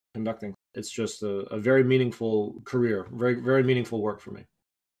conducting. It's just a very meaningful career, very, very meaningful work for me.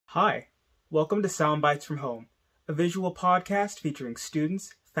 Hi, welcome to SoundBites from Home, a visual podcast featuring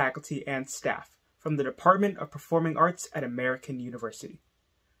students, faculty, and staff from the Department of Performing Arts at American University.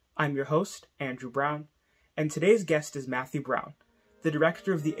 I'm your host, Andrew Brown, and today's guest is Matthew Brown, the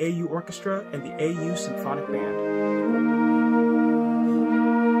director of the AU Orchestra and the AU Symphonic Band.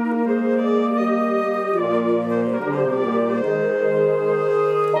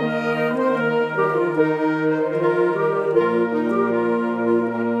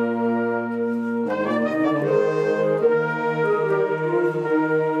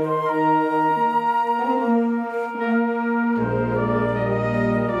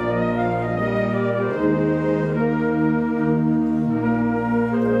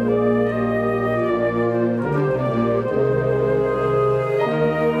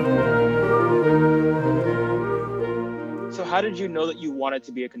 How did you know that you wanted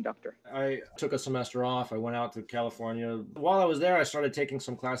to be a conductor? I took a semester off. I went out to California. While I was there, I started taking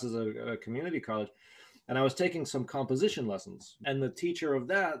some classes at a community college, and I was taking some composition lessons. And the teacher of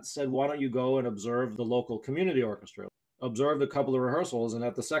that said, why don't you go and observe the local community orchestra? Observed a couple of rehearsals, and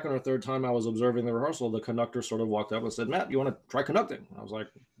at the second or third time I was observing the rehearsal, the conductor sort of walked up and said, Matt, you want to try conducting? I was like,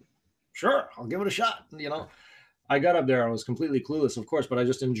 sure, I'll give it a shot. I got up there. I was completely clueless, of course, but I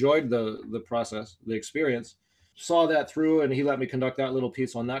just enjoyed the process, the experience. Saw that through, and he let me conduct that little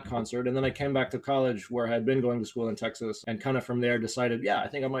piece on that concert. And then I came back to college where I had been going to school in Texas, and kind of from there decided, yeah, I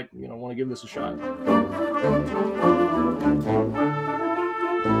think I might, want to give this a shot.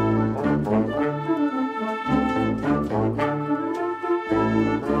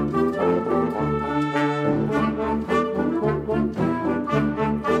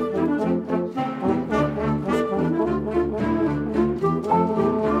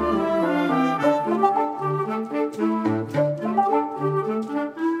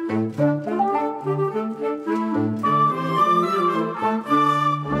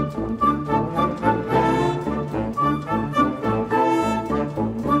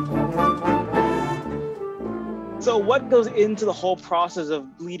 So what goes into the whole process of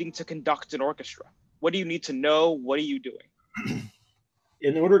leading to conduct an orchestra? What do you need to know? What are you doing?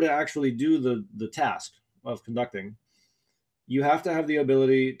 In order to actually do the task of conducting, you have to have the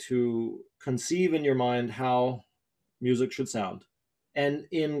ability to conceive in your mind how music should sound. And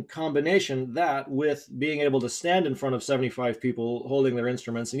in combination that with being able to stand in front of 75 people holding their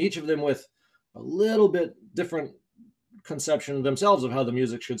instruments, and each of them with a little bit different conception themselves of how the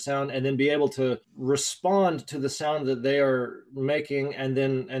music should sound, and then be able to respond to the sound that they are making, and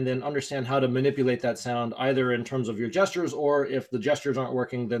then understand how to manipulate that sound, either in terms of your gestures, or if the gestures aren't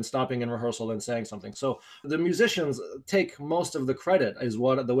working, then stopping in rehearsal and saying something. So the musicians take most of the credit, is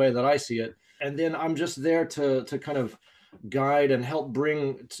the way that I see it, and then I'm just there to kind of guide and help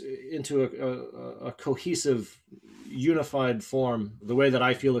bring into a cohesive, unified form the way that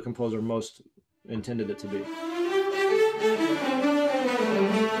I feel the composer most intended it to be.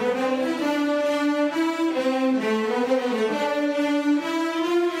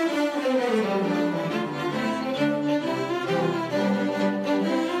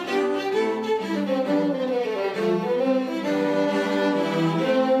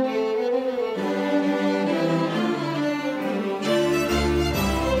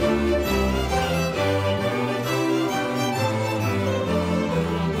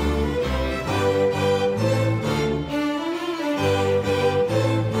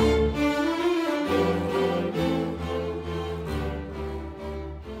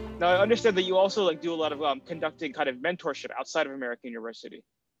 Now, I understand that you also do a lot of conducting kind of mentorship outside of American University.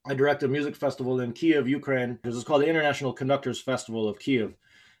 I direct a music festival in Kiev, Ukraine. It's called the International Conductors Festival of Kiev.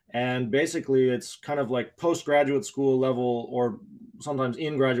 And basically, it's kind of like postgraduate school level, or sometimes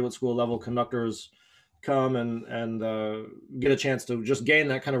in graduate school level, conductors come and get a chance to just gain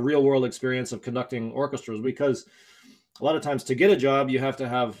that kind of real world experience of conducting orchestras. Because a lot of times to get a job, you have to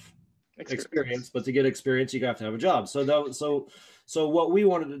have experience, but to get experience, you have to have a job. So what we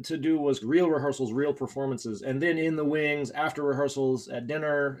wanted to do was real rehearsals, real performances, and then in the wings, after rehearsals, at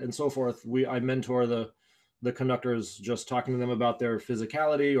dinner, and so forth, I mentor the conductors, just talking to them about their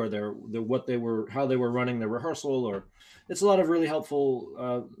physicality or how they were running their rehearsal. Or it's a lot of really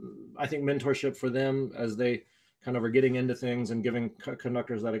helpful, I think, mentorship for them as they kind of are getting into things and giving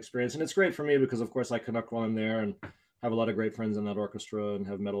conductors that experience. And it's great for me because, of course, I conduct while I'm there and have a lot of great friends in that orchestra and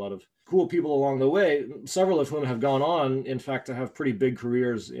have met a lot of cool people along the way, several of whom have gone on, in fact, to have pretty big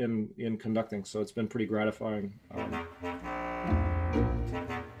careers in conducting. So it's been pretty gratifying.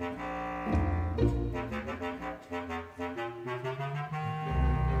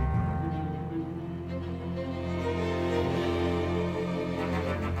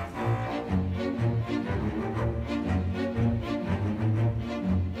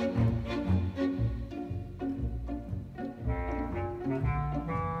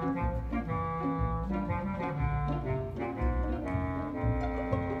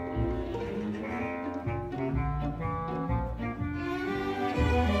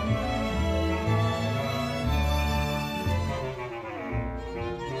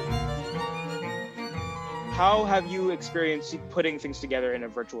 how have you experienced putting things together in a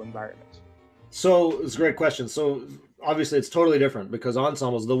virtual environment? So it's a great question. So obviously it's totally different because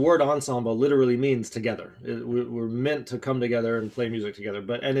ensembles, the word ensemble literally means together. We're meant to come together and play music together,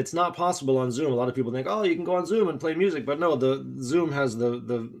 and it's not possible on Zoom. A lot of people think, oh, you can go on Zoom and play music, but no, the Zoom has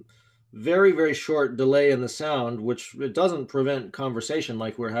the very, very short delay in the sound, which it doesn't prevent conversation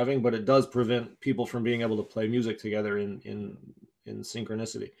like we're having, but it does prevent people from being able to play music together in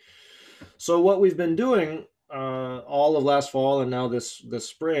synchronicity. So what we've been doing all of last fall and now this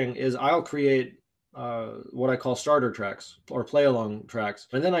spring is I'll create what I call starter tracks or play along tracks,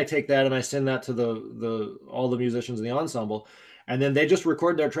 and then I take that and I send that to all the musicians in the ensemble, and then they just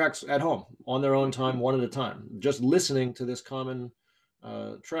record their tracks at home on their own time, one at a time, just listening to this common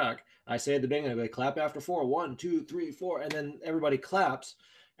track. I say at the beginning, they clap after 4, 1, 2, 3, 4, and then everybody claps.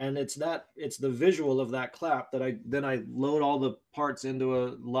 And it's the visual of that clap that I load all the parts into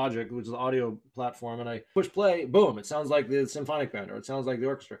a Logic, which is an audio platform, and I push play, boom, it sounds like the symphonic band or it sounds like the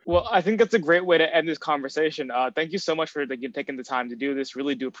orchestra. Well, I think that's a great way to end this conversation. Thank you so much for taking the time to do this.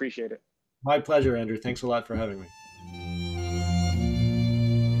 Really do appreciate it. My pleasure, Andrew. Thanks a lot for having me.